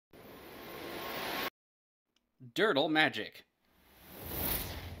Dirtle Magic.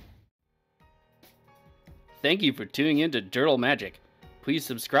 Thank you for tuning in to Dirtle Magic. Please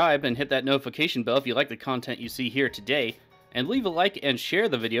subscribe and hit that notification bell if you like the content you see here today, and leave a like and share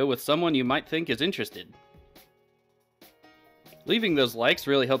the video with someone you might think is interested. Leaving those likes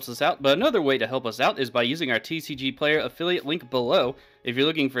really helps us out, but another way to help us out is by using our TCG Player affiliate link below. If you're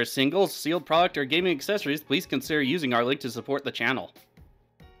looking for singles, sealed product, or gaming accessories, please consider using our link to support the channel.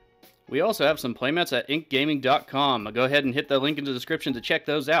 We also have some playmats at inkgaming.com. Go ahead and hit the link in the description to check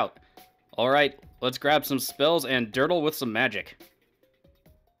those out. Alright, let's grab some spells and dirtle with some magic.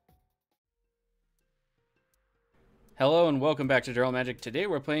 Hello and welcome back to Dirtle Magic. Today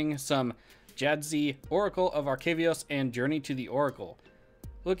we're playing some Jadzi, Oracle of Arcavios, and Journey to the Oracle.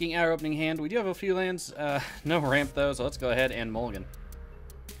 Looking at our opening hand, we do have a few lands, no ramp though, so let's go ahead and mulligan.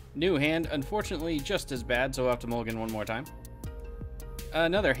 New hand, unfortunately just as bad, so we'll have to mulligan one more time.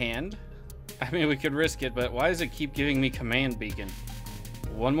 Another hand, I mean we could risk it, but why does it keep giving me command beacon?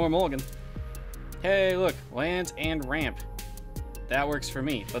 One more mulligan. Hey look, lands and ramp. That works for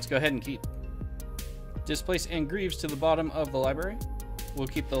me, let's go ahead and keep. Displace and Greaves to the bottom of the library. We'll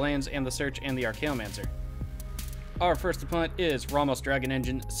keep the lands and the search and the Archaeomancer. Our first opponent is Ramos Dragon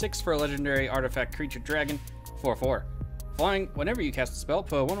Engine, 6 for a legendary artifact creature dragon, 4/4. Flying, whenever you cast a spell,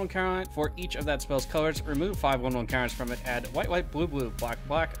 put a 1/1 counter on it for each of that spell's colors, remove 5 1/1 counters from it, add white, white, blue, blue, black,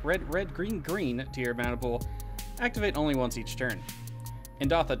 black, red, red, green, green to your mana pool. Activate only once each turn.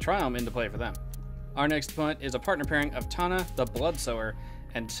 Indatha Triumph into play for them. Our next opponent is a partner pairing of Tana, the Bloodsower,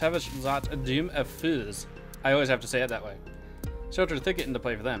 and Tana-Tevesh, Doom of Fools. I always have to say it that way. Shelter Thicket into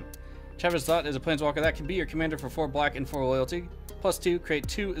play for them. Tana-Tevesh is a planeswalker that can be your commander for 4 black and 4 loyalty. +2, create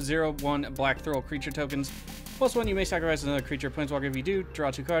 2/0/1 black throw creature tokens. +1, you may sacrifice another creature planeswalker. If you do,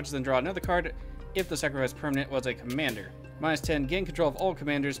 draw 2 cards, then draw another card if the sacrificed permanent was a commander. -10, gain control of all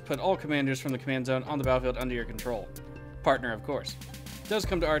commanders. Put all commanders from the command zone on the battlefield under your control. Partner, of course. It does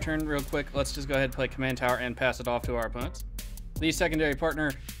come to our turn real quick. Let's just go ahead and play Command Tower and pass it off to our opponents. The secondary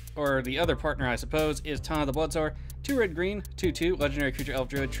partner, or the other partner I suppose, is Tana the Bloodsower. 2 red green, 2/2, legendary creature elf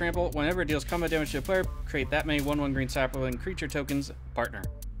druid, trample. Whenever it deals combat damage to a player, create that many 1/1 green sapling creature tokens, partner.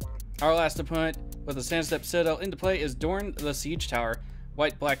 Our last opponent with a Sandstep Citadel into play is Doran the Siege Tower.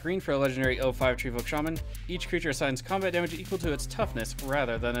 White, black, green for a legendary 0/5 Treefolk Shaman. Each creature assigns combat damage equal to its toughness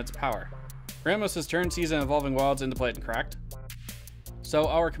rather than its power. Ramos' turn sees an Evolving Wilds into play and cracked. So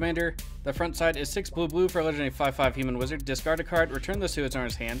our commander, the front side is 6 blue blue for a legendary 5/5 human wizard. Discard a card, return this to its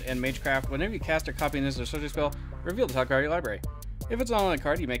owner's hand, and Magecraft. Whenever you cast or copy an instant or sorcery spell, reveal the top card of your library. If it's not on a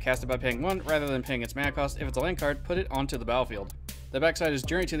card, you may cast it by paying 1 rather than paying its mana cost. If it's a land card, put it onto the battlefield. The backside is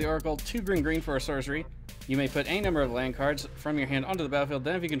Journey to the Oracle, 2 green green for a sorcery. You may put any number of land cards from your hand onto the battlefield.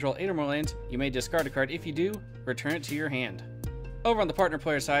 Then if you control 8 or more lands, you may discard a card. If you do, return it to your hand. Over on the partner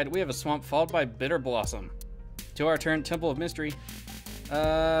player side, we have a Swamp followed by Bitter Blossom. To our turn, Temple of Mystery.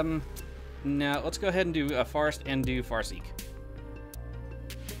 Now let's go ahead and do a Forest and do Farseek.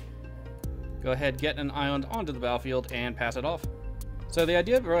 Go ahead, get an island onto the battlefield and pass it off. So the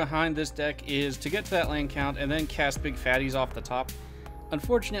idea behind this deck is to get to that land count and then cast big fatties off the top.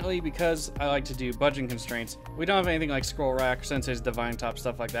 Unfortunately, because I like to do budgeting constraints, we don't have anything like Scroll Rack, Sensei's Divine Top,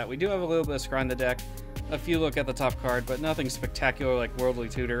 stuff like that. We do have a little bit of scry in the deck, a few look at the top card, but nothing spectacular like Worldly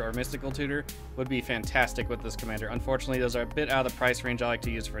Tutor or Mystical Tutor would be fantastic with this commander. Unfortunately, those are a bit out of the price range I like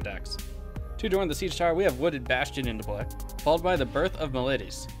to use for decks. To Doran the Siege Tower, we have Wooded Bastion into play, followed by the Birth of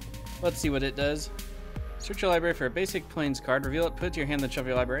Miladies. Let's see what it does. Search your library for a basic Plains card, reveal it, put it to your hand, then shuffle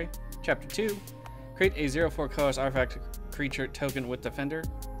your library. Chapter 2, create a 0/4 colorless artifact creature token with Defender.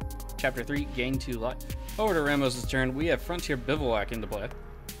 Chapter 3, gain 2 life. Over to Ramos' turn, we have Frontier Bivouac into play.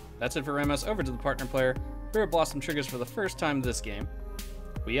 That's it for Ramos. Over to the partner player. Bitter Blossom triggers for the first time this game.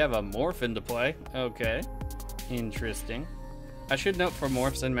 We have a Morph into play. Okay, interesting. I should note for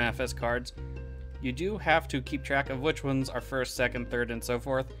Morphs and Manifest cards, you do have to keep track of which ones are first, second, third, and so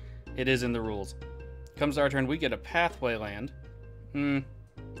forth. It is in the rules. Comes to our turn, we get a Pathway land.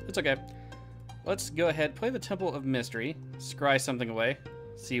 It's okay. Let's go ahead, play the Temple of Mystery, scry something away,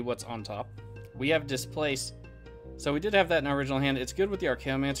 see what's on top. We have Displace. So we did have that in our original hand. It's good with the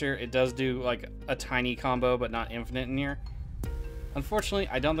Archaeomancer. It does do like a tiny combo, but not infinite in here. Unfortunately,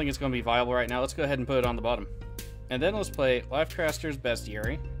 I don't think it's going to be viable right now. Let's go ahead and put it on the bottom. And then let's play Lifecaster's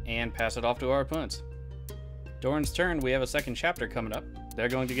Bestiary and pass it off to our opponents. Doran's turn, we have a second chapter coming up. They're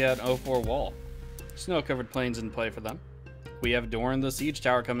going to get an 0/4 wall. Snow-covered plains in play for them. We have Doran the Siege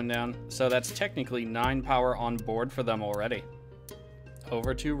Tower coming down, so that's technically 9 power on board for them already.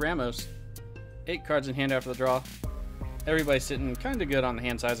 Over to Ramos. 8 cards in hand after the draw. Everybody's sitting kind of good on the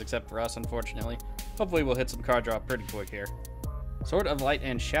hand size except for us, unfortunately. Hopefully we'll hit some card draw pretty quick here. Sword of Light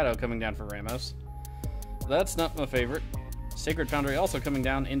and Shadow coming down for Ramos. That's not my favorite. Sacred Foundry also coming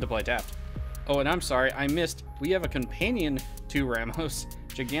down into play tapped. Oh, and I'm sorry, I missed. We have a companion to Ramos,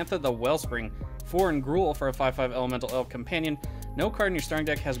 Gigantha the Wellspring, 4 in Gruul for a 5/5 Elemental Elf companion. No card in your starting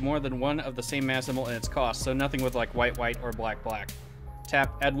deck has more than one of the same mana symbol in its cost, so nothing with like white or black.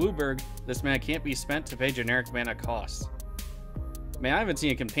 Tap, add Wooburg. This mana can't be spent to pay generic mana costs. Man, I haven't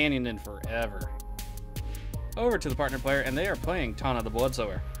seen a companion in forever. Over to the partner player, and they are playing Tana the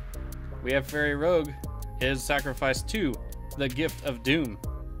Bloodsower. We have Fairy Rogue is sacrificed to the Gift of Doom.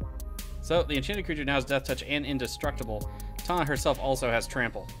 So the enchanted creature now has Death Touch and Indestructible. Tana herself also has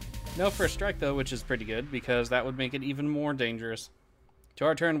Trample. No first strike though, which is pretty good because that would make it even more dangerous. To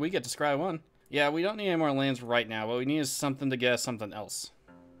our turn, we get to scry 1. Yeah, we don't need any more lands right now. What we need is something to get us something else.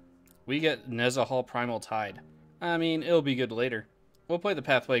 We get Nezahal Primal Tide. I mean, it'll be good later. We'll play the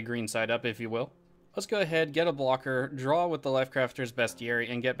Pathway green side up, if you will. Let's go ahead, get a blocker, draw with the Lifecrafter's Bestiary,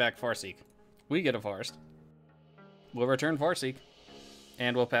 and get back Farseek. We get a Forest. We'll return Farseek,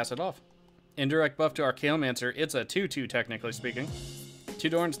 and we'll pass it off. Indirect buff to our Kalemancer. It's a 2/2, technically speaking. To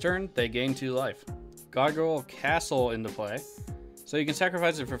Doran's turn, they gain 2 life. Gargoyle Castle into play. So you can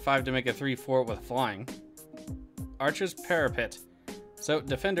sacrifice it for 5 to make a 3/4 with flying. Archer's Parapet. So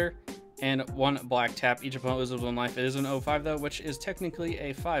Defender and 1 black tap. Each opponent loses 1 life. It is an 0/5 though, which is technically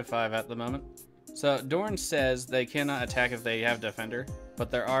a 5/5 at the moment. So Doran says they cannot attack if they have Defender,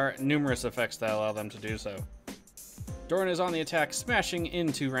 but there are numerous effects that allow them to do so. Doran is on the attack, smashing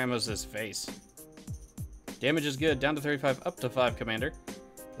into Ramos's face. Damage is good, down to 35, up to 5, Commander.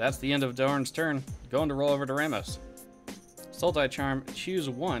 That's the end of Doran's turn. Going to roll over to Ramos. Sultai Charm, choose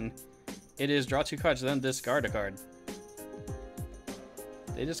 1. It is draw 2 cards, then discard a card.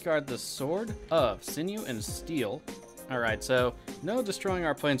 They discard the Sword of Sinew and Steel. Alright, so no destroying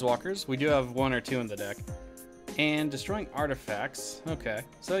our Planeswalkers. We do have 1 or 2 in the deck. And destroying artifacts. Okay,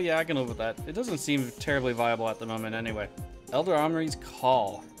 so yeah, I can live with that. It doesn't seem terribly viable at the moment anyway. Elder Omri's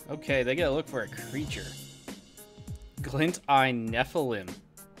Call. Okay, they get a look for a creature. Glint Eye Nephilim.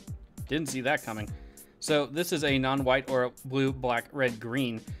 Didn't see that coming. So this is a non-white or a blue, black, red,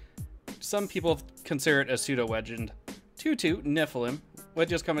 green. Some people consider it a pseudo-legend. 2/2 Nephilim.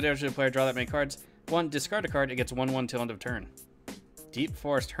 Wedges come damage to the player, draw that many cards. 1, discard a card, it gets 1/1 till end of turn. Deep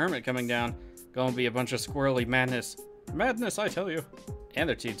Forest Hermit coming down. Gonna be a bunch of squirrely madness. Madness, I tell you. And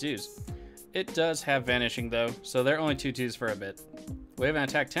they're 2/2s. It does have Vanishing though, so they're only 2/2s for a bit. We have an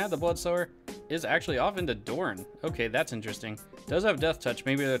attack. Tana the Bloodsower is actually off into Doran. Okay, that's interesting. Does have Death Touch,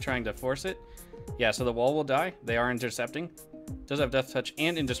 maybe they're trying to force it. Yeah, so the wall will die. They are intercepting. Does have Death Touch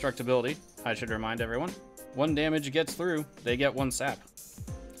and Indestructibility, I should remind everyone. 1 damage gets through, they get 1 sap.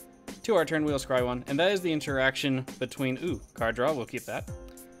 To our turn, we'll scry 1, and that is the interaction between, card draw, we'll keep that.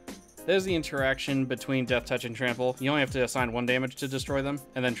 That is the interaction between Death Touch and Trample. You only have to assign 1 damage to destroy them,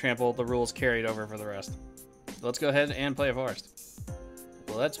 and then Trample, the rules carried over for the rest. Let's go ahead and play a Forest.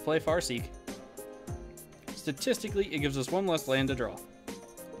 Let's play Farseek. Statistically, it gives us 1 less land to draw.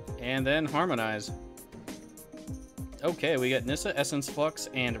 And then Harmonize. Okay, we get Nissa, Essence Flux,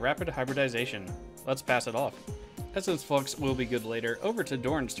 and Rapid Hybridization. Let's pass it off. Essence Flux will be good later. Over to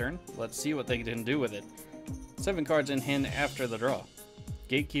Doran's turn. Let's see what they can do with it. 7 cards in hand after the draw.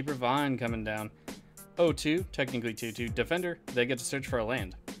 Gatekeeper Vine coming down. 0/2, technically 2/2. Defender, they get to search for a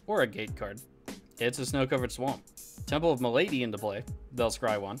land. Or a gate card. It's a snow-covered swamp. Temple of Milady into play. They'll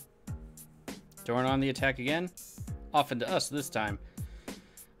scry 1. Doran on the attack again. Off into us this time.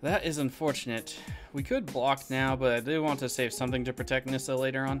 That is unfortunate. We could block now, but I do want to save something to protect Nissa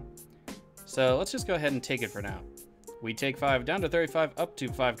later on. So let's just go ahead and take it for now. We take 5, down to 35, up to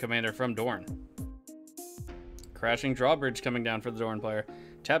 5, Commander from Doran. Crashing Drawbridge coming down for the Doran player.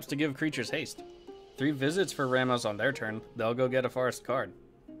 Taps to give creatures haste. 3 visits for Ramos on their turn. They'll go get a forest card.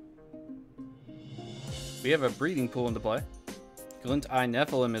 We have a Breeding Pool into play. Glint Eye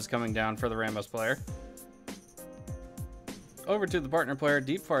Nephilim is coming down for the Ramos player. Over to the partner player,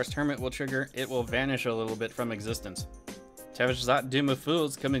 Deep Forest Hermit will trigger. It will vanish a little bit from existence. Tevesh Zot Doom of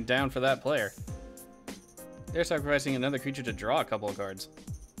Fools coming down for that player. They're sacrificing another creature to draw a couple of cards.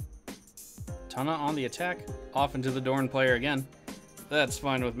 Tana on the attack, off into the Doran player again. That's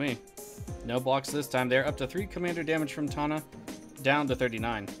fine with me. No blocks this time. They're up to 3 commander damage from Tana, down to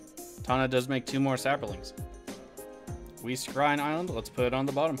 39. Tana does make 2 more Saplings. We scry an island, let's put it on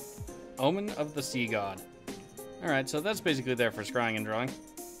the bottom. Omen of the Sea God. Alright, so that's basically there for scrying and drawing.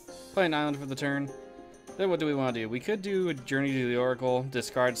 Play an island for the turn. Then what do we want to do? We could do a Journey to the Oracle,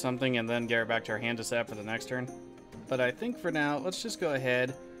 discard something, and then get it back to our hand to set for the next turn. But I think for now, let's just go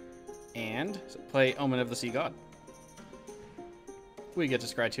ahead and play Omen of the Sea God. We get to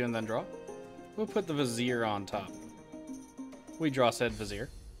scry 2 and then draw. We'll put the Vizier on top. We draw said Vizier,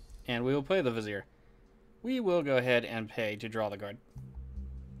 and we will play the Vizier. We will go ahead and pay to draw the card.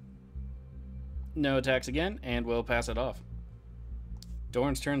 No attacks again, and we'll pass it off.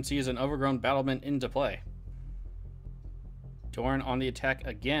 Doran's turn sees an overgrown battlement into play. Doran on the attack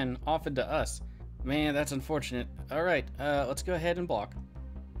again, off into us. Man, that's unfortunate. Alright, let's go ahead and block.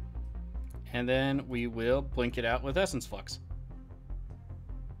 And then we will blink it out with Essence Flux.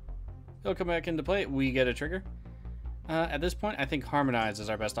 He'll come back into play. We get a trigger. At this point, I think Harmonize is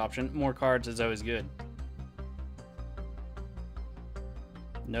our best option. More cards is always good.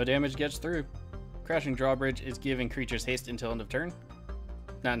 No damage gets through. Crashing Drawbridge is giving creatures haste until end of turn.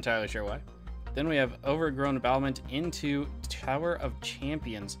 Not entirely sure why. Then we have Overgrown Battlement into Tower of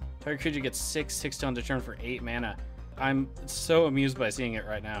Champions. Target creature gets 6 tone to turn for 8 mana. I'm so amused by seeing it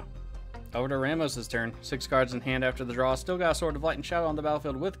right now. Over to Ramos' turn. 6 cards in hand after the draw. Still got a Sword of Light and Shadow on the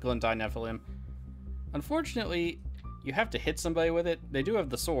battlefield with Glint-Eye Nephilim. Unfortunately, you have to hit somebody with it. They do have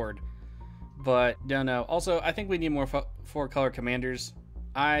the sword, but don't know. Also, I think we need more 4-color commanders.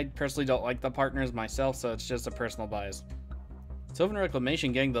 I personally don't like the partners myself, so it's just a personal bias. Sylvan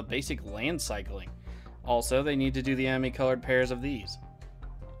Reclamation getting the basic land cycling. Also, they need to do the enemy colored pairs of these.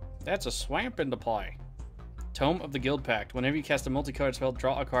 That's a swamp into play. Tome of the Guild Pact. Whenever you cast a multicolored spell,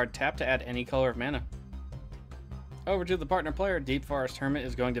 draw a card, tap to add any color of mana. Over to the partner player, Deep Forest Hermit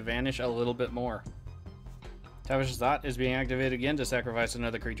is going to vanish a little bit more. Tavish's Thought is being activated again to sacrifice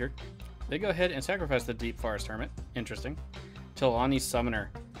another creature. They go ahead and sacrifice the Deep Forest Hermit. Interesting. Tilani's Summoner.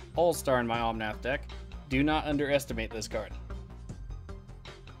 All-star in my Omnath deck. Do not underestimate this card.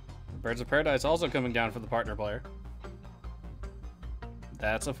 Birds of Paradise also coming down for the partner player.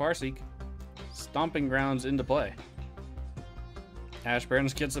 That's a Farseek. Stomping Grounds into play. Ash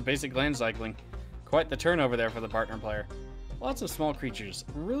Barrens gets a basic land cycling. Quite the turnover there for the partner player. Lots of small creatures.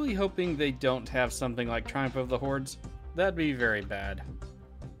 Really hoping they don't have something like Triumph of the Hordes. That'd be very bad.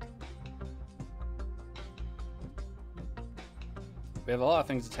 We have a lot of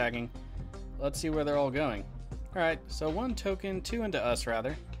things attacking. Let's see where they're all going. Alright, so 1 token, 2 into us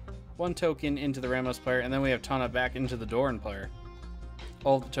rather. 1 token into the Ramos player, and then we have Tana back into the Doran player.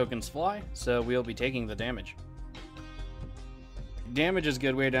 All of the tokens fly, so we'll be taking the damage. Damage is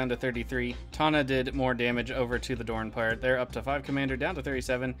good, we're down to 33. Tana did more damage over to the Doran player. They're up to 5 commander, down to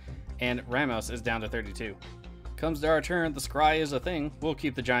 37, and Ramos is down to 32. Comes to our turn, the Scry is a thing. We'll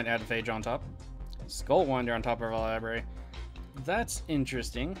keep the Giant Adphage on top. Skullwinder on top of our library. That's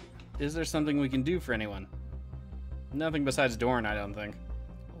interesting. Is there something we can do for anyone? Nothing besides Doran, I don't think.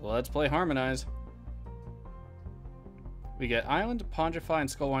 Let's play Harmonize. We get Island, Pondrify, and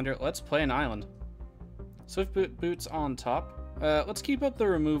Skullwinder. Let's play an Island. Swift Boots on top. Let's keep up the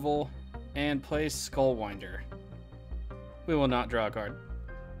removal and play Skullwinder. We will not draw a card.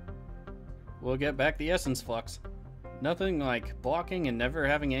 We'll get back the Essence Flux. Nothing like blocking and never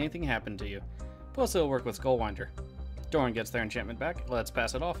having anything happen to you. Plus it'll work with Skullwinder. Doran gets their enchantment back. Let's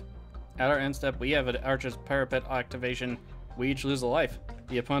pass it off. At our end step, we have an Archer's Parapet activation. We each lose a life.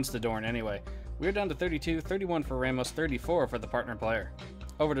 The opponent's the Doran anyway. We're down to 32, 31 for Ramos, 34 for the partner player.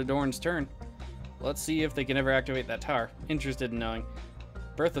 Over to Doran's turn. Let's see if they can ever activate that tower. Interested in knowing.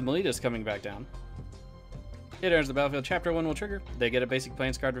 Birth of Meleda's coming back down. It enters the battlefield. Chapter 1 will trigger. They get a basic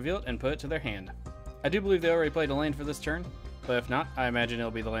Plains card revealed and put it to their hand. I do believe they already played a land for this turn, but if not, I imagine it'll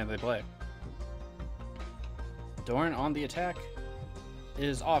be the land they play. Doran on the attack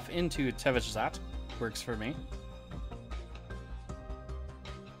is off into Tevesh's Zat. Works for me.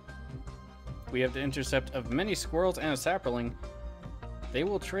 We have the intercept of many squirrels and a sapperling. They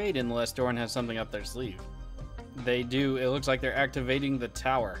will trade unless Doran has something up their sleeve. They do. It looks like they're activating the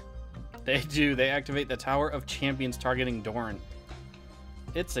tower. They do. They activate the Tower of Champions targeting Doran.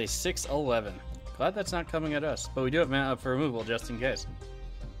 It's a 6/11. Glad that's not coming at us, but we do have mana up for removal just in case.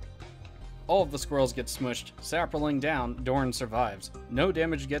 All of the squirrels get smushed. Sapperling down. Doran survives. No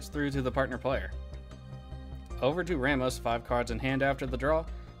damage gets through to the partner player. Over to Ramos. 5 cards in hand after the draw.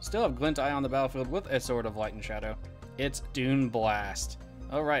 Still have Glint-Eye on the battlefield with a Sword of Light and Shadow. It's Dune Blast.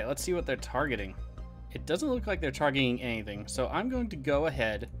 Alright, let's see what they're targeting. It doesn't look like they're targeting anything, so I'm going to go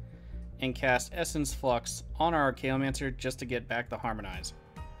ahead and cast Essence Flux on our Archaeomancer just to get back the Harmonize.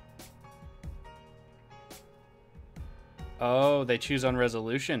 Oh, they choose on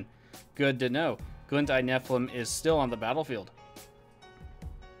resolution. Good to know. Glint-Eye Nephilim is still on the battlefield.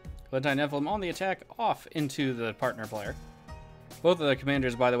 Glint-Eye Nephilim on the attack, off into the partner player. Both of the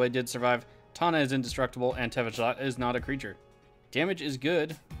commanders, by the way, did survive. Tana is indestructible, and Tevesh's is not a creature. Damage is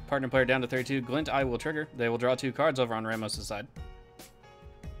good. Partner player down to 32. Glint-Eye will trigger. They will draw 2 cards over on Ramos' side.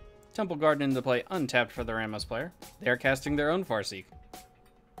 Temple Garden into play untapped for the Ramos player. They are casting their own Farseek.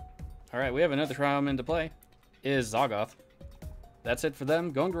 Alright, we have another Triumph into play. Is Zoggoth. That's it for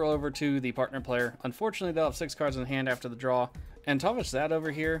them. Going to roll over to the partner player. Unfortunately, they'll have 6 cards in hand after the draw. And Tana-Tevesh that over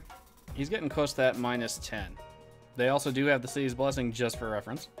here, he's getting close to that -10. They also do have the City's Blessing just for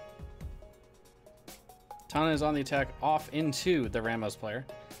reference. Tana is on the attack off into the Ramos player,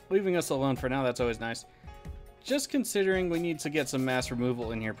 leaving us alone for now. That's always nice. Just considering we need to get some mass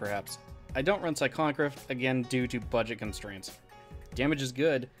removal in here perhaps. I don't run Cyclonic Rift, again due to budget constraints. Damage is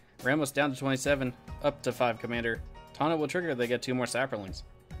good. Ramos down to 27, up to 5 commander. Tana will trigger, they get 2 more Saprolings.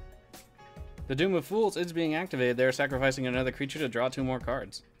 The Doom of Fools is being activated. They're sacrificing another creature to draw 2 more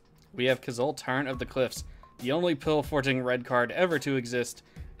cards. We have Kazul, Tyrant of the Cliffs, the only pill-forging red card ever to exist,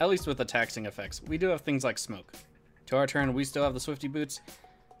 at least with the taxing effects. We do have things like Smoke. To our turn, we still have the Swifty Boots.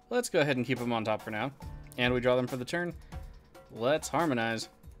 Let's go ahead and keep them on top for now. And we draw them for the turn. Let's Harmonize.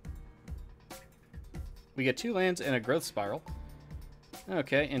 We get 2 lands and a Growth Spiral.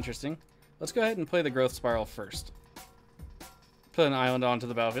 Okay, interesting. Let's go ahead and play the Growth Spiral first. Put an island onto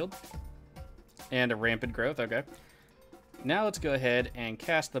the battlefield. And a Rampant Growth, okay. Now let's go ahead and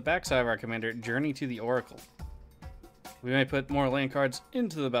cast the backside of our commander, Journey to the Oracle. We may put more land cards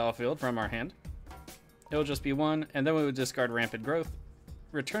into the battlefield from our hand. It'll just be 1, and then we would discard Rampant Growth,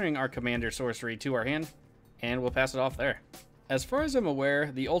 returning our commander sorcery to our hand, and we'll pass it off there. As far as I'm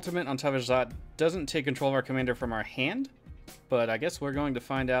aware, the ultimate on Tana-Tevesh doesn't take control of our commander from our hand, but I guess we're going to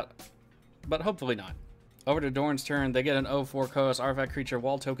find out, but hopefully not. Over to Doran's turn, they get an 0/4 Koas Artifact Creature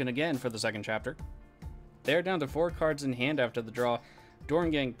Wall token again for the second chapter. They're down to 4 cards in hand after the draw,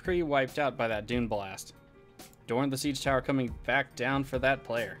 Doran getting pretty wiped out by that Dune Blast. Doran the Siege Tower coming back down for that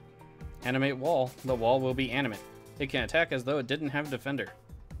player. Animate Wall, the wall will be animate. It can attack as though it didn't have a defender.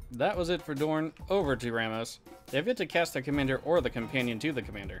 That was it for Doran. Over to Ramos. They have yet to cast their commander or the companion to the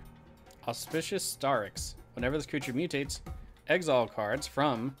commander. Auspicious Starix. Whenever this creature mutates, exile cards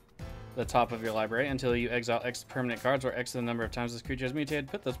from the top of your library until you exile X permanent cards or X the number of times this creature has mutated.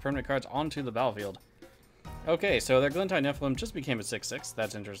 Put those permanent cards onto the battlefield. Okay, so their Glintide Nephilim just became a 6/6.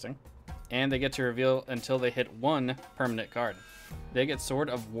 That's interesting. And they get to reveal until they hit 1 permanent card. They get Sword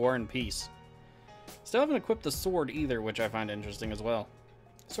of War and Peace. Still haven't equipped the sword either, which I find interesting as well.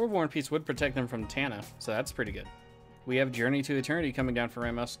 Sword of War and Peace would protect them from Tana, so that's pretty good. We have Journey to Eternity coming down for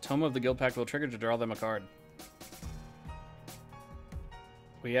Ramos. Tome of the Guild Pact will trigger to draw them a card.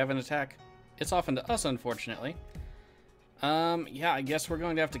 We have an attack. It's off into us, unfortunately. Yeah, I guess we're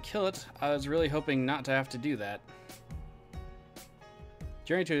going to have to kill it. I was really hoping not to have to do that.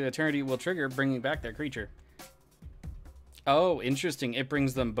 Journey to Eternity will trigger, bringing back their creature. Oh, interesting. It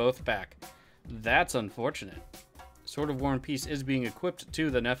brings them both back. That's unfortunate. Sword of War and Peace is being equipped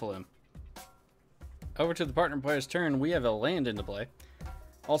to the Nephilim. Over to the partner player's turn, we have a land into play.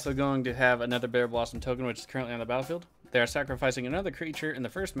 Also going to have another Bear Blossom token, which is currently on the battlefield. They are sacrificing another creature in the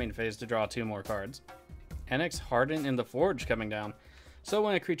first main phase to draw 2 more cards. NX Harden in the Forge coming down. So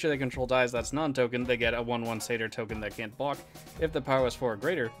when a creature they control dies that's non-token, they get a 1/1 Satyr token that can't block. If the power is 4 or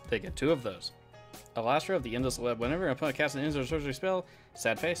greater, they get 2 of those. Elastra of the Endless Web. Whenever an opponent casts an instant sorcery spell,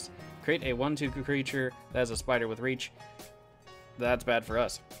 sad face, create a 1/2 creature that has a spider with reach. That's bad for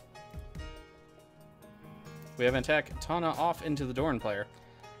us. We have an attack Tana off into the Doran player.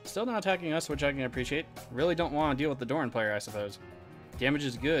 Still not attacking us, which I can appreciate. Really don't want to deal with the Doran player, I suppose. Damage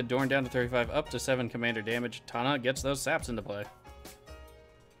is good. Doran down to 35, up to 7 commander damage. Tana gets those saps into play.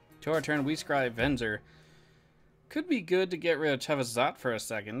 To our turn, we scry Venzer. Could be good to get rid of Tana-Tevesh for a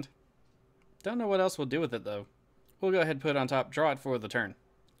second. Don't know what else we'll do with it, though. We'll go ahead and put it on top, draw it for the turn.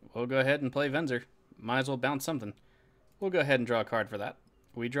 We'll go ahead and play Venzer. Might as well bounce something. We'll go ahead and draw a card for that.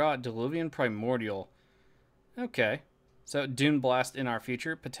 We draw Diluvian Primordial. Okay. So Dune Blast in our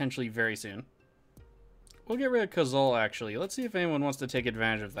future, potentially very soon. We'll get rid of Kazul, actually. Let's see if anyone wants to take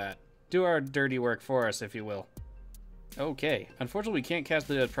advantage of that. Do our dirty work for us, if you will. Okay. Unfortunately, we can't cast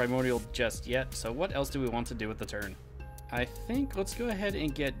the Primordial just yet, so what else do we want to do with the turn? I think let's go ahead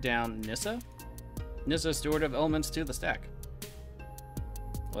and get down Nissa. Nissa, Steward of Elements to the stack.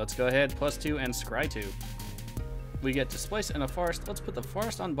 Let's go ahead, +2 and scry 2. We get Displace and a Forest. Let's put the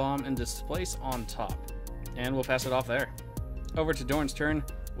Forest on bomb and Displace on top. And we'll pass it off there. Over to Doran's turn.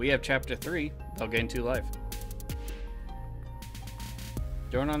 We have Chapter 3. They'll gain 2 life.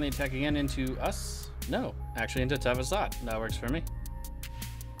 Doran on the attack again into us. No, actually into Tana-Tevesh. That works for me.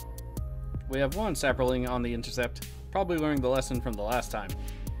 We have 1 Saproling on the intercept. Probably learning the lesson from the last time.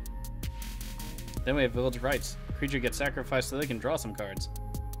 Then we have Village Rites. Creature gets sacrificed so they can draw some cards.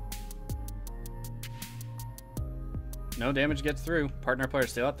 No damage gets through. Partner player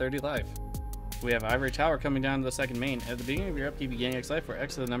still at 30 life. We have Ivory Tower coming down to the second main. At the beginning of your upkeep, you gain X life for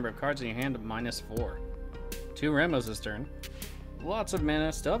X of the number of cards in your hand, -4. To Ramos' turn. Lots of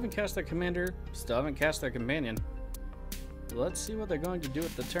mana. Still haven't cast their commander. Still haven't cast their companion. Let's see what they're going to do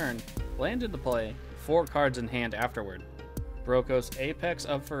with the turn. Land into play, 4 cards in hand afterward. Brokos Apex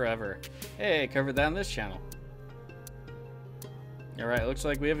of Forever. Hey, covered that on this channel. Alright, looks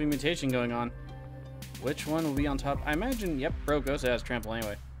like we have a mutation going on. Which one will be on top? I imagine, yep, Brokos has trample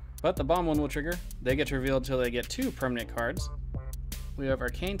anyway. But the bomb one will trigger. They get to reveal until they get 2 permanent cards. We have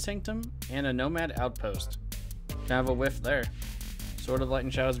Arcane Sanctum and a Nomad Outpost. Kind of a whiff there. Sword of Light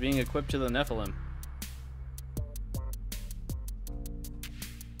and Shadows being equipped to the Nephilim.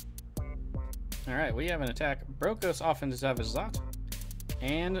 Alright, we have an attack. Brokos off into Tana-Tevesh.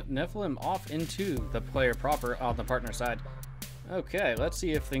 And Nephilim off into the player proper on the partner side. Okay, let's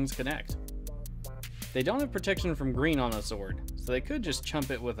see if things connect. They don't have protection from green on the sword, so they could just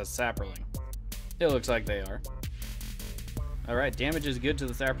chump it with a Sapperling. It looks like they are. Alright, damage is good to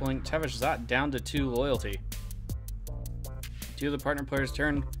the Sapperling. Tevesh down to 2 loyalty. To the partner player's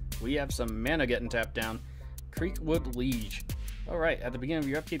turn, we have some mana getting tapped down. Creekwood Liege. Alright, at the beginning of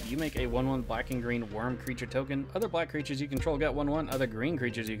your upkeep, you make a 1/1 black and green worm creature token. Other black creatures you control get 1/1, other green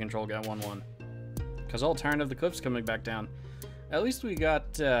creatures you control get 1/1. Khazal Tyrant of the Cliffs coming back down. At least we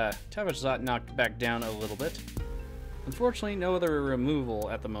got Tevesh knocked back down a little bit. Unfortunately, no other removal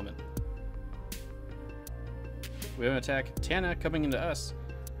at the moment. We have an attack. Tana coming into us.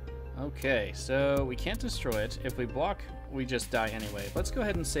 Okay, so we can't destroy it. If we block, we just die anyway. Let's go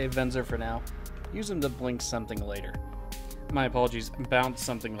ahead and save Venzer for now. Use him to blink something later. My apologies, bounce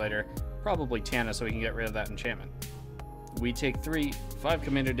something later. Probably Tana so we can get rid of that enchantment. We take 5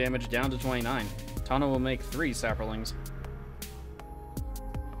 commander damage down to 29. Tana will make 3 Sapperlings.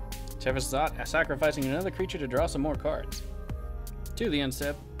 Tevesh sacrificing another creature to draw some more cards. To the end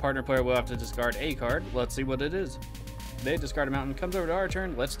step, partner player will have to discard a card. Let's see what it is. They discard a mountain, comes over to our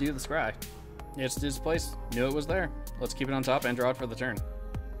turn, let's do the scry. It's displaced, knew it was there. Let's keep it on top and draw it for the turn.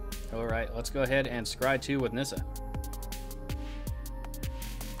 Alright, let's go ahead and scry 2 with Nissa.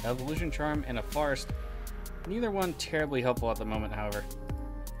 Evolution Charm and a Forest. Neither one terribly helpful at the moment, however.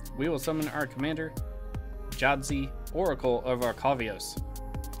 We will summon our commander, Jadzi, Oracle of Arcavios.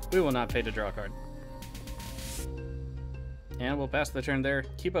 We will not pay to draw a card. And we'll pass the turn there,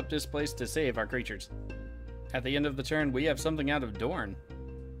 keep up Displaced to save our creatures. At the end of the turn, we have something out of Doran.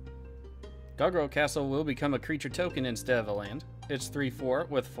 Gargoyle Castle will become a creature token instead of a land. It's 3/4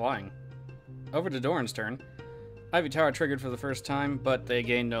 with flying. Over to Doran's turn. Ivy Tower triggered for the first time, but they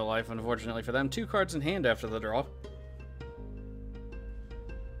gained no life, unfortunately for them. 2 cards in hand after the draw.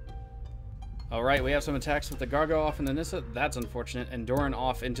 Alright, we have some attacks with the Gargoyle off into Nissa. That's unfortunate. And Doran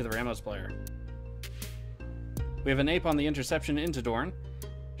off into the Ramos player. We have an Ape on the interception into Doran.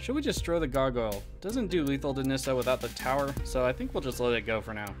 Should we just throw the Gargoyle? Doesn't do lethal to Nissa without the tower, so I think we'll just let it go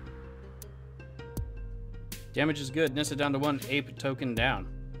for now. Damage is good. Nissa down to 1. Ape token down.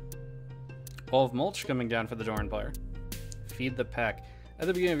 Wall of Mulch coming down for the Doran player. Feed the Pack. At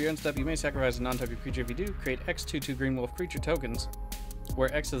the beginning of your end step, you may sacrifice a non-type creature. If you do, create X 2/2 Green Wolf creature tokens,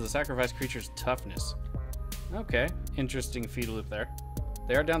 where X is the sacrificed creature's toughness. Okay, interesting feed loop there.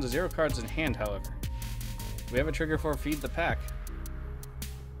 They are down to 0 cards in hand, however. We have a trigger for Feed the Pack.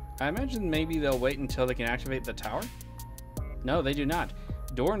 I imagine maybe they'll wait until they can activate the tower? No, they do not.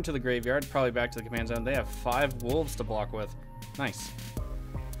 Doran to the graveyard, probably back to the command zone. They have 5 wolves to block with. Nice.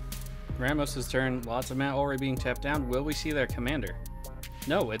 Ramos' turn, lots of mana already being tapped down. Will we see their commander?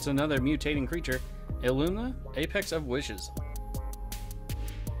 No, it's another mutating creature. Illumina, Apex of Wishes.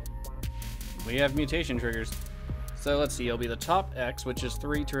 We have mutation triggers. So let's see, it'll be the top X, which is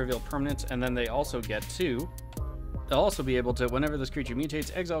 3 to reveal permanents, and then they also get 2. They'll also be able to, whenever this creature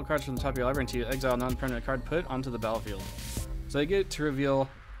mutates, exile cards from the top of your library until you exile a non-permanent card put onto the battlefield. So they get to reveal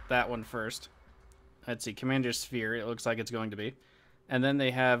that one first. Let's see, Commander Sphere, it looks like it's going to be. And then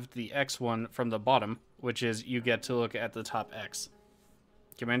they have the X one from the bottom, which is you get to look at the top X.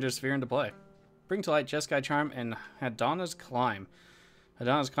 Commander Sphere into play. Bring to light Jeskai Charm and Hadana's Climb.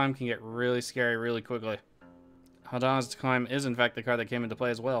 Hadana's Climb can get really scary really quickly. Hadana's Climb is in fact the card that came into play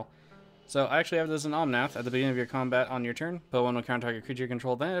as well. So I actually have this in Omnath. At the beginning of your combat on your turn, put 1 counter target creature you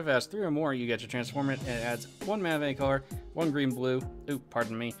control. Then if it has 3 or more, you get to transform it, and it adds 1 mana of any color, 1 green blue. Oop,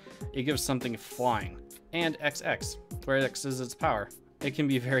 pardon me. It gives something flying. And XX, where X is its power. It can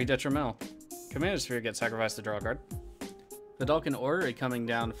be very detrimental. Commander Sphere gets sacrificed to draw a card. The Dalkin Orrery coming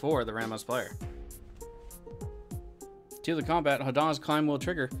down for the Ramos player. To the combat, Hadana's Climb will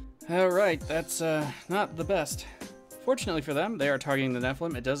trigger. Alright, that's not the best. Fortunately for them, they are targeting the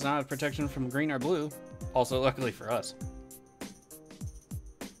Nephilim. It does not have protection from green or blue. Also, luckily for us.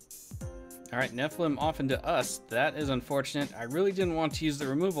 Alright, Nephilim off into us. That is unfortunate. I really didn't want to use the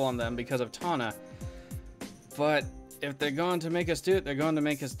removal on them because of Tana. But if they're going to make us do it, they're going to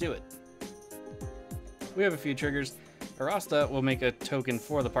make us do it. We have a few triggers. Arasta will make a token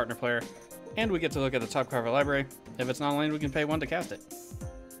for the partner player, and we get to look at the top card of our library. If it's not land, we can pay 1 to cast it.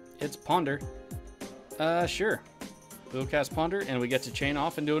 It's Ponder. Sure. We'll cast Ponder, and we get to chain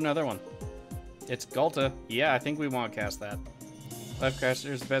off and do another one. It's Galta. Yeah, I think we want to cast that.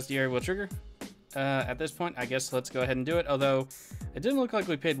 Lifecaster's Bestiary will trigger. At this point, I guess let's go ahead and do it, although it didn't look like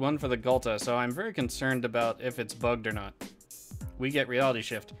we paid 1 for the Galta, so I'm very concerned about if it's bugged or not. We get Reality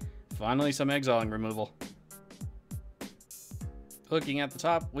Shift. Finally, some exiling removal. Looking at the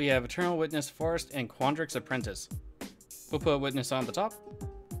top, we have Eternal Witness, Forest, and Quandrix Apprentice. We'll put a Witness on the top.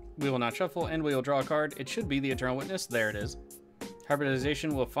 We will not shuffle, and we will draw a card. It should be the Eternal Witness. There it is.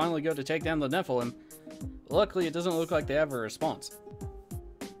 Hybridization will finally go to take down the Nephilim. Luckily, it doesn't look like they have a response.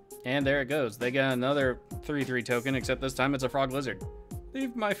 And there it goes. They got another 3/3 token, except this time it's a Frog Lizard.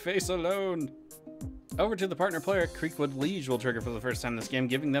 Leave my face alone! Over to the partner player, Creekwood Liege will trigger for the first time this game,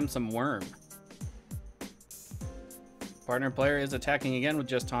 giving them some worm. Partner player is attacking again with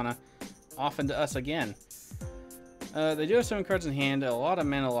just Tana. Off into us again. They do have 7 cards in hand, a lot of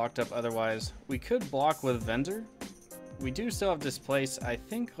mana locked up otherwise. We could block with Vendor. We do still have Displace. I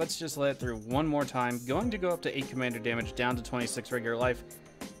think let's just let it through one more time. Going to go up to 8 commander damage, down to 26 regular life.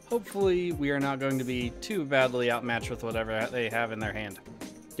 Hopefully we are not going to be too badly outmatched with whatever they have in their hand.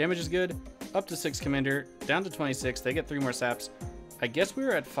 Damage is good. Up to 6 commander, down to 26. They get 3 more saps. I guess we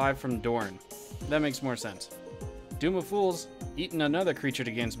were at 5 from Doran. That makes more sense. Doom of Fools, eating another creature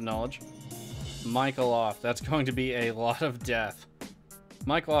to gain some knowledge. Macleod, that's going to be a lot of death.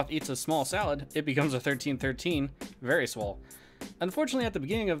 Macleod eats a small salad, it becomes a 13/13, very swole. Unfortunately, at the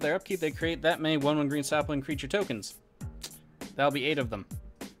beginning of their upkeep, they create that many 1/1 green sapling creature tokens. That'll be 8 of them.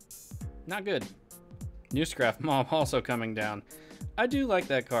 Not good. Newscraft Mob also coming down. I do like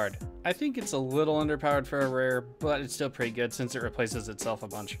that card. I think it's a little underpowered for a rare, but it's still pretty good since it replaces itself a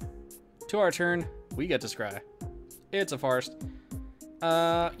bunch. To our turn, we get to scry. It's a forest.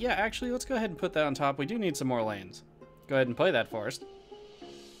 Yeah, actually, let's go ahead and put that on top. We do need some more lands. Go ahead and play that forest.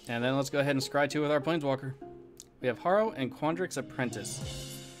 And then let's go ahead and scry 2 with our Planeswalker. We have Harrow and Quandrix Apprentice.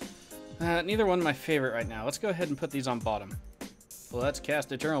 Neither one my favorite right now. Let's go ahead and put these on bottom. Let's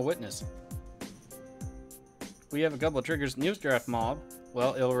cast Eternal Witness. We have a couple of triggers. Newsdraft Mob.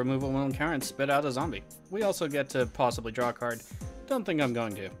 Well, it'll remove a will encounter and spit out a zombie. We also get to possibly draw a card. Don't think I'm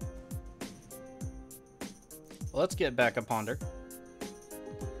going to. Let's get back a Ponder.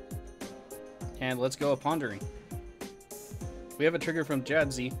 And let's go a Pondering. We have a trigger from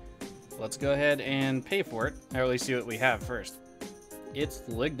Jadzi. Let's go ahead and pay for it, or at least see what we have first. It's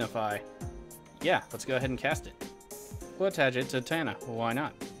Lignify. Yeah, let's go ahead and cast it. We'll attach it to Tana. Well, why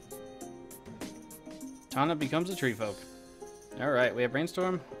not? Tana becomes a Tree Folk. Alright, we have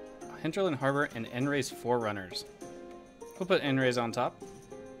Brainstorm, Hinterland Harbor, and Enray's Forerunners. We'll put Enray's on top.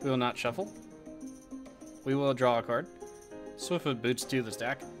 We will not shuffle. We will draw a card. Swiftfoot Boots to the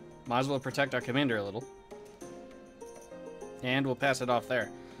stack. Might as well protect our commander a little. And we'll pass it off there.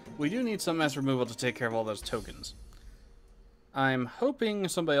 We do need some mass removal to take care of all those tokens. I'm hoping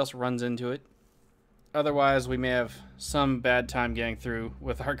somebody else runs into it. Otherwise, we may have some bad time getting through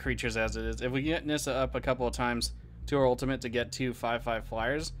with our creatures as it is. If we get Nissa up a couple of times to our ultimate to get 2 5/5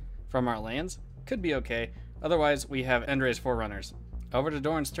 flyers from our lands, could be okay. Otherwise, we have Endray's Forerunners. Over to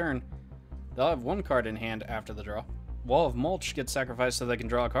Doran's turn. They'll have 1 card in hand after the draw. Wall of Mulch gets sacrificed so they can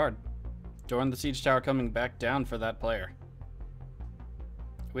draw a card. Doran the Siege Tower coming back down for that player.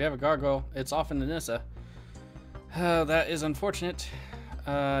 We have a Gargoyle. It's off into Nissa. That is unfortunate.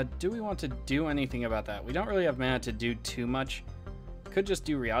 Do we want to do anything about that? We don't really have mana to do too much. Could just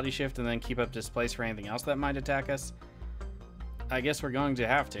do Reality Shift and then keep up Displace for anything else that might attack us. I guess we're going to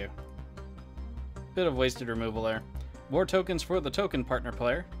have to. Bit of wasted removal there. More tokens for the token partner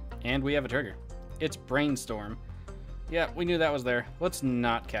player. And we have a trigger. It's Brainstorm. Yeah, we knew that was there. Let's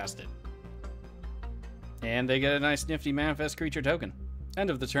not cast it. And they get a nice nifty Manifest Creature token. End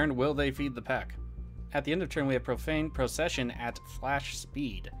of the turn, will they feed the pack? At the end of turn, we have Profane Procession at flash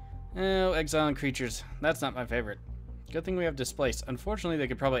speed. Oh, exiling creatures. That's not my favorite. Good thing we have Displace. Unfortunately, they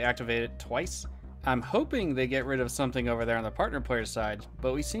could probably activate it twice. I'm hoping they get rid of something over there on the partner player's side,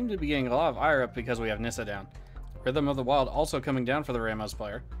 but we seem to be getting a lot of ire up because we have Nissa down. Rhythm of the Wild also coming down for the Ramos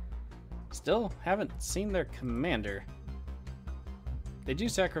player. Still haven't seen their commander. They do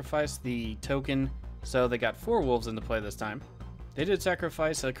sacrifice the token, so they got 4 wolves into play this time. They did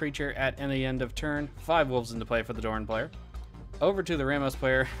sacrifice a creature at the end of turn, 5 wolves into play for the Doran player. Over to the Ramos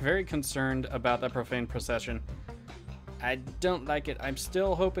player, very concerned about that Profane Procession. I don't like it. I'm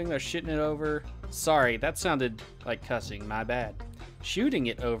still hoping they're shitting it over. Sorry, that sounded like cussing, my bad. Shooting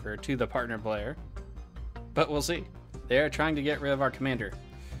it over to the partner player. But we'll see. They are trying to get rid of our commander.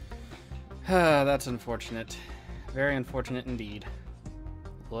 That's unfortunate. Very unfortunate indeed.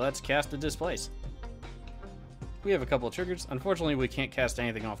 Let's cast a Displace. We have a couple of triggers. Unfortunately, we can't cast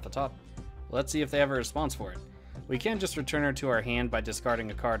anything off the top. Let's see if they have a response for it. We can just return her to our hand by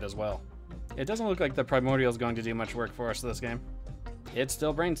discarding a card as well. It doesn't look like the Primordial is going to do much work for us this game. It's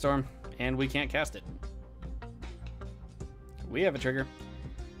still Brainstorm, and we can't cast it. We have a trigger.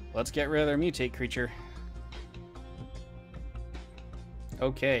 Let's get rid of their Mutate creature.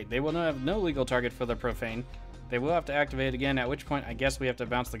 Okay, they will have no legal target for the Profane. They will have to activate it again, at which point I guess we have to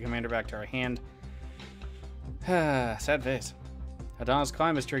bounce the commander back to our hand. Sad face. Adonis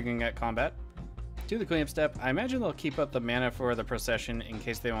Climb is triggering at combat. Do the cleanup step. I imagine they'll keep up the mana for the Procession in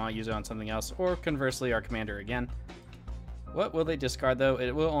case they want to use it on something else, or conversely our commander again. What will they discard though?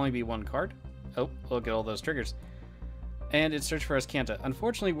 It will only be one card. Oh, look at all those triggers. And it's Search for Azcanta.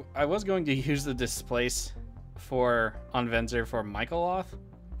 Unfortunately, I was going to use the Displace for on Venzer for Michaeloth,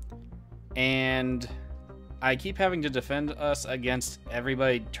 and I keep having to defend us against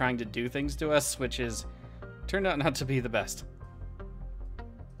everybody trying to do things to us, which is turned out not to be the best.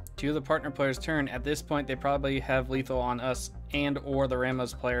 To the partner player's turn. At this point, they probably have lethal on us and or the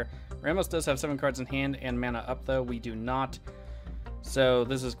Ramos player. Ramos does have 7 cards in hand and mana up, though. We do not. So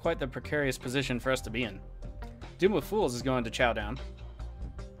this is quite the precarious position for us to be in. Doom of Fools is going to chow down.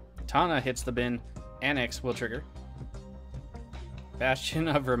 Tana hits the bin. Annex will trigger. Bastion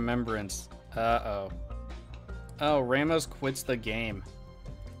of Remembrance. Uh-oh. Oh, Ramos quits the game.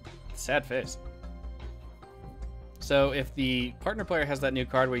 Sad face. So if the partner player has that new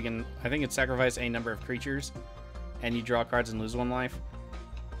card where you can, I think it's sacrifice a number of creatures, and you draw cards and lose 1 life,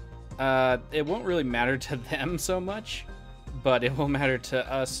 it won't really matter to them so much, but it will matter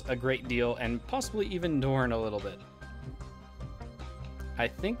to us a great deal, and possibly even Doran a little bit. I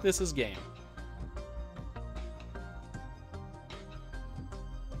think this is game.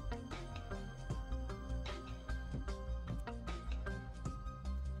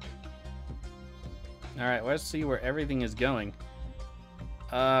 Alright, let's see where everything is going.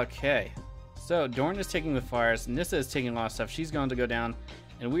 Okay. So, Doran is taking the flyers, Nissa is taking a lot of stuff, she's going to go down,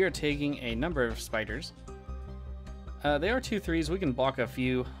 and we are taking a number of spiders. They are 2/3s, we can block a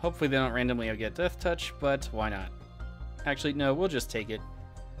few. Hopefully they don't randomly get Death Touch, but why not? Actually, no, we'll just take it.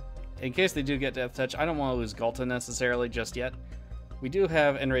 In case they do get Death Touch, I don't want to lose Galta necessarily just yet. We do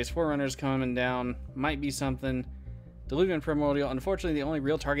have Enrace Forerunners coming down, might be something. Diluvian Primordial, unfortunately the only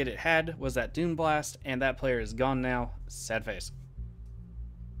real target it had was that Doom Blast, and that player is gone now. Sad face.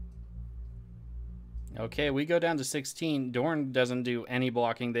 Okay, we go down to 16. Doran doesn't do any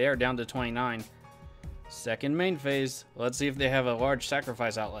blocking. They are down to 29. Second main phase. Let's see if they have a large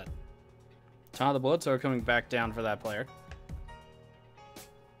sacrifice outlet. Tana the Bloodsower coming back down for that player.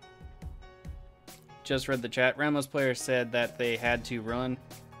 Just read the chat. Ramos player said that they had to run.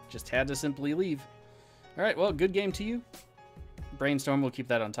 Just had to simply leave. Alright, well, good game to you. Brainstorm will keep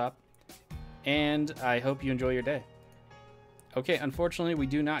that on top. And I hope you enjoy your day. Okay, unfortunately, we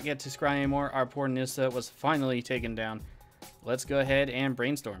do not get to scry anymore. Our poor Nissa was finally taken down. Let's go ahead and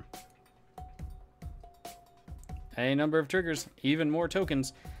Brainstorm. A number of triggers, even more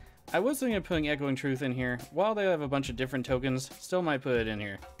tokens. I was thinking of putting Echoing Truth in here. While they have a bunch of different tokens, still might put it in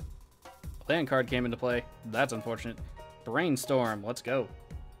here. Land card came into play. That's unfortunate. Brainstorm, let's go.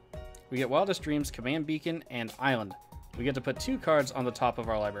 We get Wildest Dreams, Command Beacon, and Island. We get to put 2 cards on the top of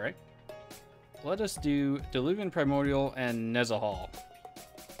our library. Let us do Diluvian Primordial and Nezahal.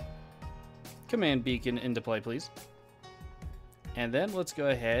 Command Beacon into play, please. And then let's go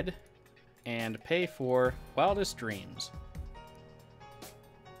ahead and pay for Wildest Dreams.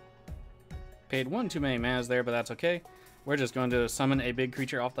 Paid 1 too many manas there, but that's okay. We're just going to summon a big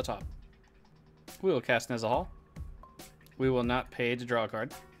creature off the top. We will cast Nezahal. We will not pay to draw a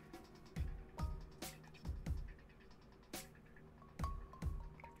card.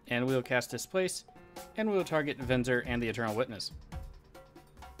 And we will cast Displace, and we will target Venzer and the Eternal Witness.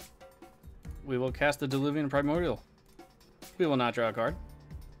 We will cast the Diluvian Primordial. We will not draw a card.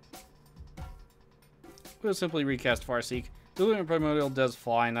 We will simply recast Farseek. Diluvian Primordial does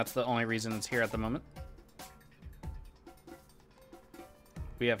fly, and that's the only reason it's here at the moment.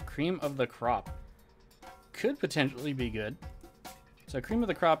 We have Cream of the Crop. Could potentially be good. So Cream of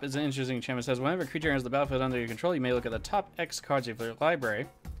the Crop is an interesting enchantment. It says whenever a creature enters the battlefield under your control, you may look at the top X cards of your library,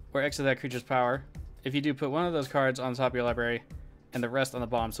 or X of that creature's power. If you do, put one of those cards on the top of your library and the rest on the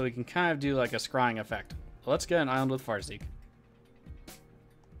bottom, so we can kind of do like a scrying effect. Let's get an island with Farseek.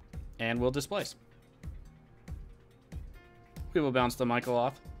 And we'll Displace. We will bounce the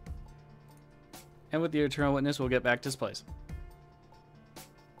Michaeloth. And with the Eternal Witness, we'll get back Displace.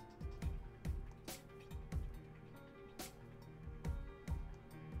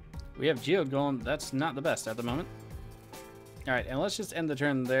 We have Geode Golem. That's not the best at the moment. Alright, and let's just end the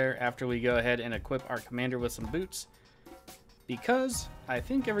turn there after we go ahead and equip our commander with some boots. Because I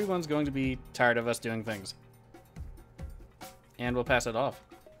think everyone's going to be tired of us doing things. And we'll pass it off.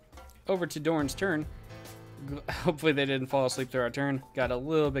 Over to Doran's turn. Hopefully they didn't fall asleep through our turn. Got a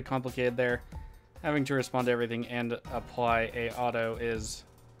little bit complicated there. Having to respond to everything and apply a auto is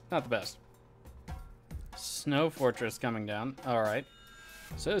not the best. Snow Fortress coming down. Alright.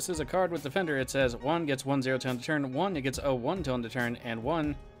 So this is a card with Defender. It says 1 gets 1/0 till end of turn, 1 it gets 0/1 till end of turn, and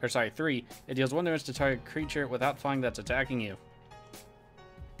 3 it deals 1 damage to target creature without flying that's attacking you.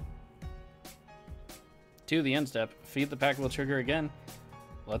 To the end step, Feed the Pack will trigger again.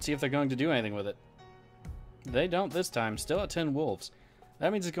 Let's see if they're going to do anything with it. They don't this time, still at 10 wolves.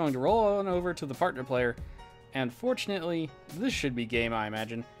 That means it's going to roll on over to the partner player, and fortunately, this should be game, I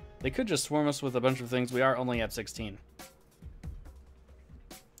imagine. They could just swarm us with a bunch of things, we are only at 16.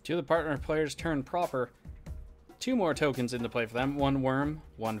 To the partner player's turn proper, 2 more tokens into play for them, 1 worm,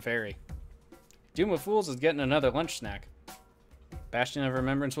 1 fairy. Doom of Fools is getting another lunch snack. Bastion of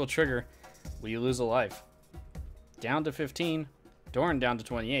Remembrance will trigger, will you lose a life? Down to 15, Doran down to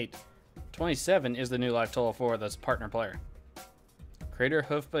 28, 27 is the new life total for this partner player. Crater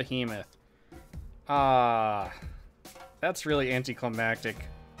Hoof Behemoth. Ah, that's really anticlimactic.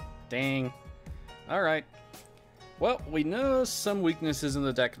 Dang. Alright. Well, we know some weaknesses in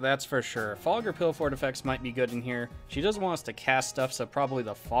the deck, that's for sure. Fog or Pillfort effects might be good in here. She doesn't want us to cast stuff, so probably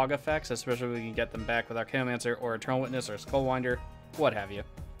the Fog effects, especially if we can get them back with our Cheomancer or Eternal Witness or Skullwinder, what have you.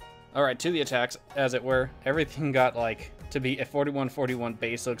 Alright, to the attacks, as it were. Everything got, like, to be a 41-41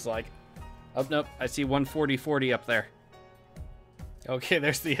 base, looks like. Oh, nope, I see 140-40 up there. Okay,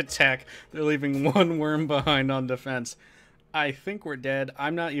 there's the attack. They're leaving 1 worm behind on defense. I think we're dead.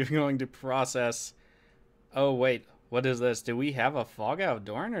 I'm not even going to process... Oh, wait. What is this? Do we have a Fog out of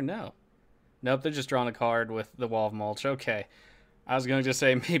Doran or no? Nope, they're just drawing a card with the Wall of Mulch. Okay. I was going to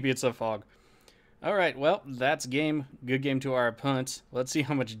say maybe it's a Fog. Alright, well, that's game. Good game to our opponents. Let's see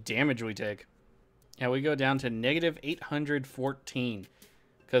how much damage we take. And we go down to negative 814.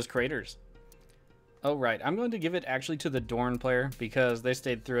 Because craters. Oh, right. I'm going to give it actually to the Doran player because they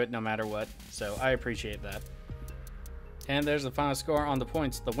stayed through it no matter what. So I appreciate that. And there's the final score on the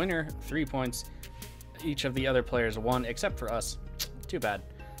points. The winner, 3 points. Each of the other players 1, except for us. Too bad.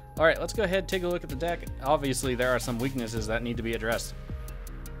 Alright, let's go ahead and take a look at the deck. Obviously, there are some weaknesses that need to be addressed.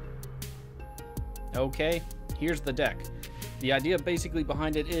 Okay, here's the deck. The idea basically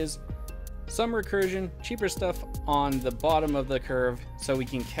behind it is some recursion, cheaper stuff on the bottom of the curve so we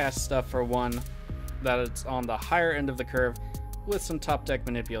can cast stuff for 1 that it's on the higher end of the curve with some top deck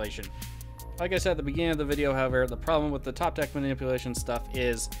manipulation. Like I said at the beginning of the video, however, the problem with the top deck manipulation stuff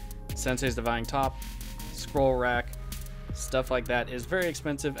is Sensei's Divine Top, Scroll Rack, stuff like that is very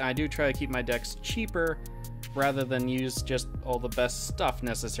expensive, and I do try to keep my decks cheaper rather than use just all the best stuff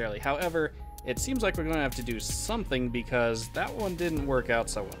necessarily. However, it seems like we're going to have to do something because that one didn't work out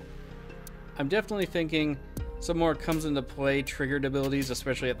so well. I'm definitely thinking some more comes into play triggered abilities,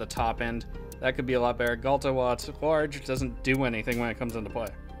 especially at the top end. That could be a lot better. Galta, while it's large, doesn't do anything when it comes into play.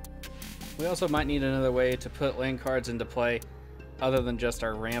 We also might need another way to put land cards into play other than just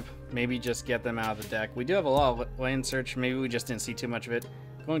our ramp. Maybe just get them out of the deck. We do have a lot of land search. Maybe we just didn't see too much of it.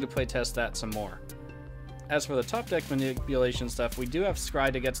 Going to play test that some more. As for the top deck manipulation stuff, we do have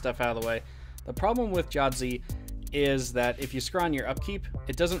Scry to get stuff out of the way. The problem with Jadzi is that if you scry on your upkeep,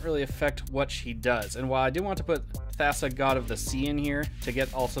 it doesn't really affect what she does. And while I do want to put Thassa, God of the Sea in here to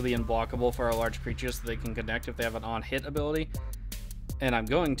get also the unblockable for our large creatures so they can connect if they have an on-hit ability, and I'm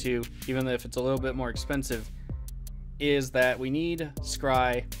going to, even if it's a little bit more expensive, is that we need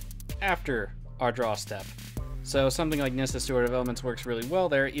Scry after our draw step. So something like Nissa Steward of Elements works really well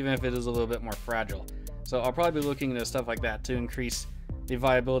there, even if it is a little bit more fragile. So I'll probably be looking into stuff like that to increase the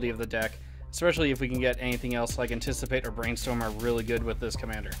viability of the deck, especially if we can get anything else like Anticipate or Brainstorm are really good with this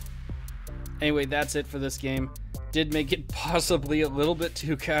commander. Anyway, that's it for this game. Did make it possibly a little bit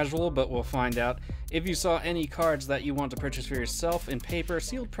too casual, but we'll find out. If you saw any cards that you want to purchase for yourself in paper,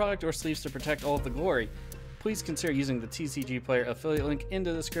 sealed product, or sleeves to protect all of the glory, please consider using the TCG Player affiliate link in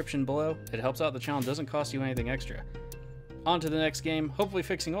the description below. It helps out the channel, doesn't cost you anything extra. On to the next game, hopefully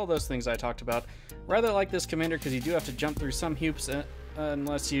fixing all those things I talked about. Rather like this commander because you do have to jump through some hoops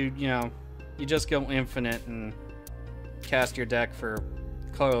unless you just go infinite and cast your deck for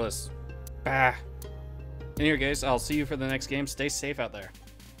colorless. Bah. In here, guys, I'll see you for the next game. Stay safe out there.